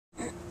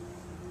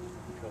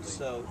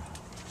So,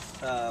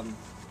 yeah,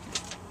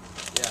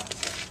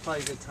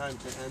 probably a good time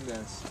to end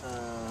this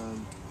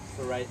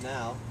for right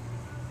now.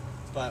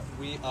 But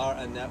we are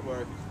a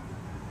network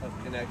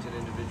of connected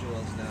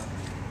individuals now.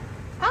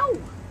 Ow!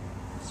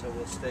 So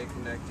we'll stay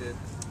connected.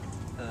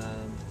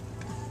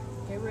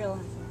 Gabriel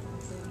has something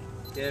to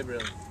say.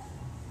 Gabriel.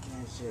 Can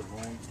I say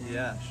one thing?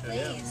 Yeah, sure.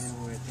 Please. And then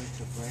we'll take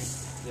a break.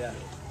 Yeah.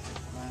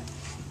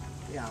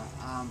 Yeah,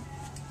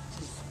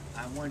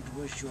 I want to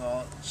wish you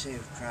all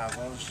safe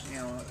travels, you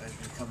know, as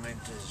we come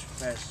into this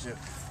festive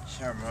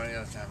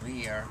ceremonial time of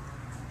year.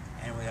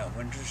 And we got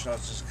winter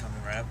solstice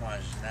coming right up on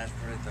us, and that's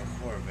really the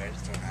core of it.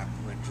 So happy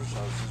winter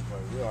solstice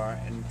where we are,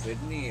 and good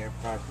in the year,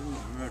 proper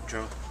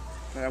neutral.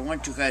 But I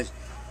want you guys,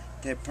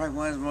 they're probably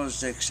one of the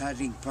most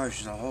exciting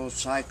parts of the whole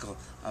cycle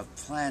of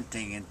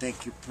planting, and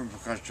thank you,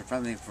 Permaculture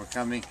Family, for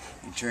coming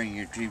and sharing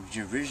your dreams,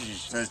 your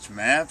visions. Let's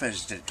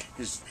manifest it.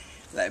 Just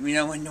let me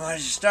know when you want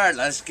to start.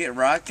 Let's get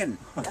rocking.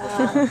 But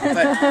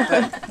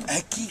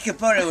a key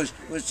component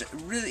was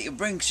really, it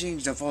brings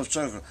things to full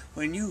circle.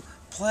 When you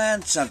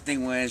plant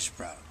something when it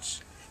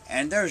sprouts,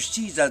 and there are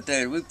seeds out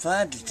there we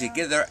planted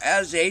together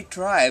as a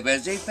tribe,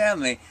 as a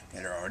family,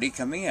 that are already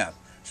coming up.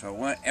 So I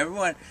want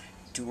everyone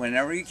to,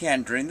 whenever you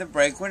can, during the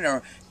break,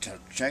 whenever, to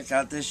check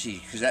out the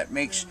seeds, because that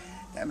makes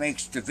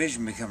the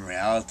vision become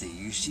reality.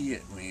 You see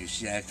it when you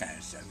see that kind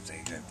of stuff.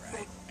 Say good,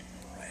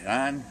 right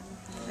on.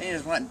 I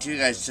just want you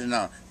guys to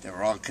know that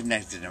we're all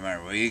connected no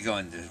matter where you go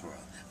in this world.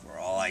 We're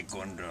all like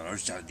going to the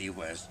north, south, east,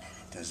 west.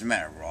 Doesn't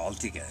matter. We're all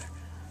together.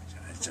 So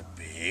it's a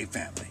big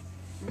family.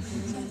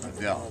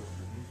 Love y'all.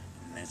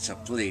 And so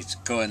please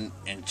go and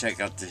check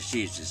out the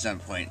sheets at some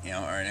point, you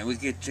know, or we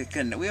get to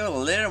connect. We have a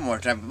little more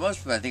time, but most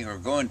people I think are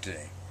going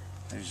today.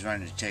 I'm just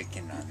trying to check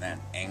in on that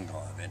angle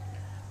of it.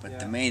 But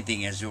the main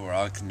thing is that we're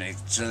all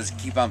connected. So let's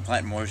keep on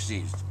planting more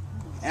seeds.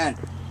 And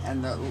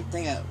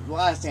the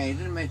last thing I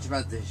didn't mention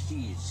about the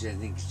seeds, I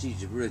think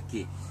seeds are really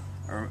key,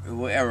 or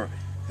whatever,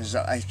 because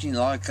I've seen a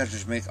lot of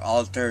cultures make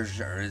altars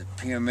or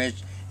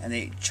pyramids, and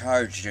they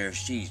charge their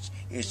seeds.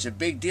 It's a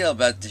big deal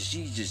about the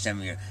seeds this time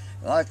of year.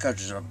 A lot of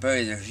cultures will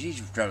bury their seeds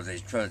for trouble. They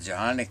throw it to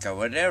Hanukkah,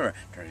 whatever,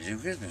 try to do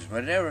Christmas,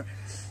 whatever,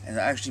 and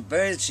they actually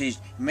bury the seeds,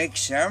 make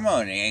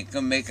ceremony, and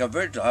can make a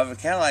ritual, have a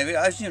candlelight.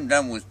 I've seen them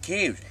done with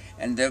caves,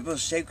 and they're both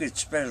sacred,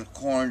 special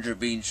corns or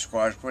beans,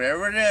 squash,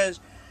 whatever it is,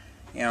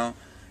 you know,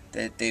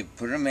 that they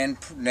put them in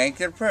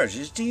naked prayers.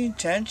 It's the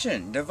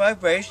intention, the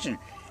vibration.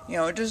 You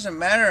know, it doesn't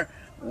matter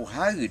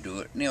how you do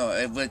it, you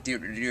know, with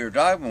your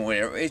dogma or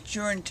whatever. It's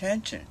your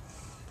intention.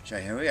 So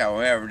here we are,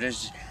 wherever.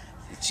 Let's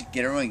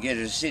get everyone get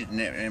a seat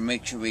and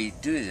make sure we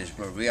do this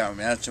where we are. I mean,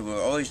 that's why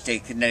we'll always stay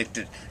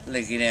connected,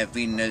 looking at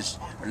Venus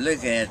or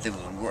looking at the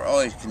moon. We're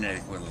always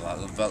connected with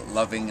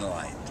loving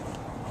light.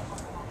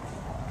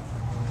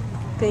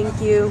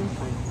 Thank you.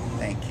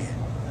 Thank you.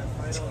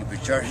 Let's keep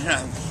it charging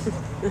up.